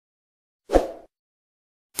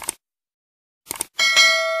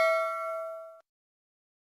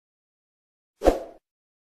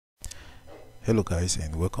Hello guys,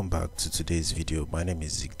 and welcome back to today's video. My name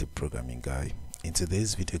is Zeke, the programming guy. In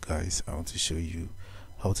today's video guys, I want to show you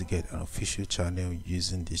how to get an official channel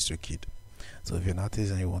using Distrokid. So if you're an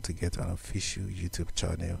artist and you want to get an official YouTube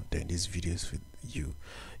channel, then this video is for you.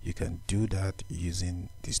 You can do that using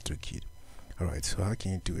Distrokid. Alright, so how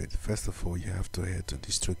can you do it? First of all, you have to head to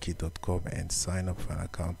distrokid.com and sign up for an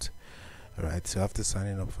account. Alright, so after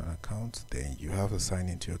signing up for an account, then you have to sign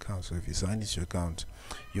into your account. So if you sign into your account,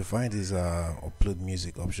 you'll find this upload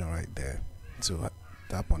music option right there. So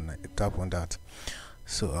tap on that.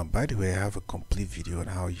 So by the way, I have a complete video on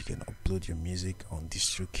how you can upload your music on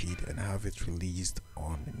Distrokid and have it released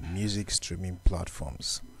on music streaming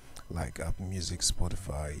platforms like Apple Music,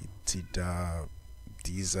 Spotify, Tidal,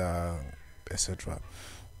 Deezer, etc.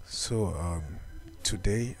 So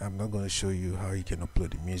today I'm not going to show you how you can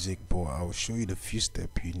upload the music, but I'll show you the few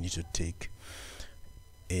steps you need to take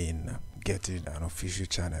in getting an official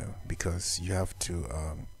channel, because you have to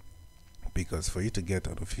because for you to get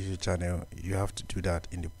an official channel, you have to do that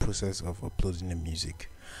in the process of uploading the music.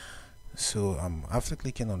 So after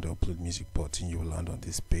clicking on the upload music button, you will land on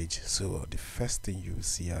this page. So the first thing you will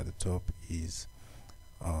see at the top is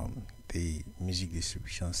the music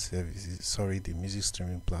distribution services, the music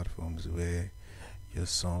streaming platforms where your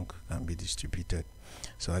song can be distributed.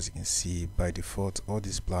 So as you can see, by default all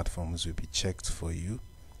these platforms will be checked for you,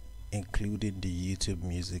 including the YouTube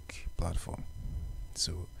music platform.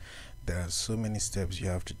 So there are so many steps you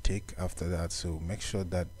have to take after that, so make sure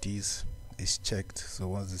that this is checked. So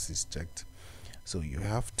once this is checked, so you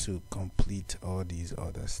have to complete all these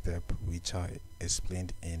other steps which I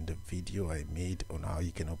explained in the video I made on how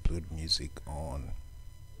you can upload music on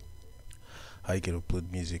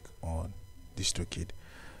Distrokid.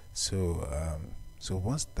 So so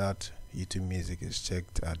once that YouTube music is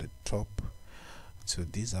checked at the top, so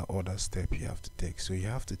these are other steps you have to take. So you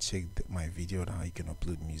have to check my video on how you can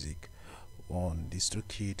upload music on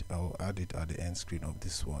Distrokid. I'll add it at the end screen of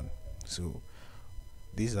this one. So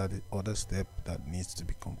these are the other steps that needs to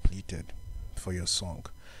be completed for your song.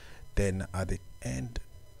 Then at the end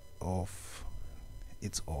of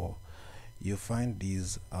it all, you find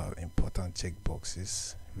these important check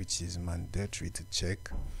boxes which is mandatory to check.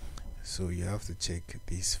 So you have to check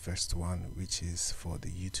this first one, which is for the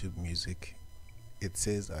YouTube music. It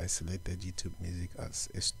says I selected YouTube music as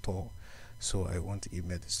a store, so I want to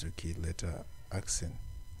email Distrokid letter asking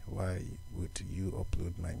why would you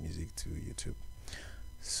upload my music to YouTube.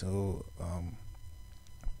 So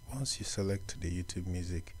once you select the YouTube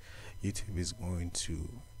music, YouTube is going to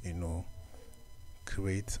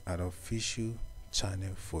create an official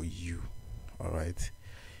channel for you. Alright,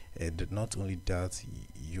 and not only that,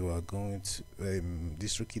 you are going to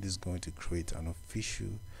Distrokid is going to create an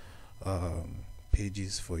official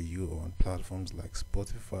pages for you on platforms like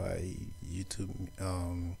Spotify, YouTube,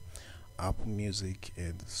 Apple Music,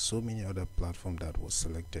 and so many other platforms that was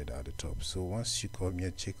selected at the top. So once you come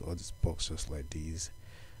here, check all these boxes like these.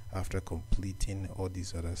 After completing all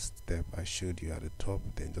these other steps I showed you at the top,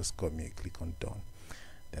 then just come here, click on done.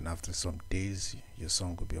 Then after some days, your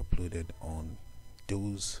song will be uploaded on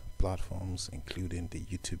those platforms, including the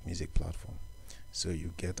YouTube music platform. So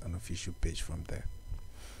you get an official page from there.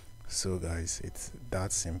 So guys, it's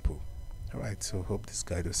that simple. Alright, so hope this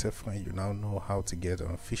guide was helpful and you now know how to get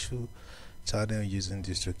an official channel using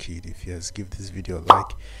Distrokid. If yes, give this video a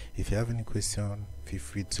like. If you have any question, feel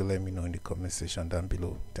free to let me know in the comment section down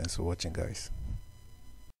below. Thanks for watching guys.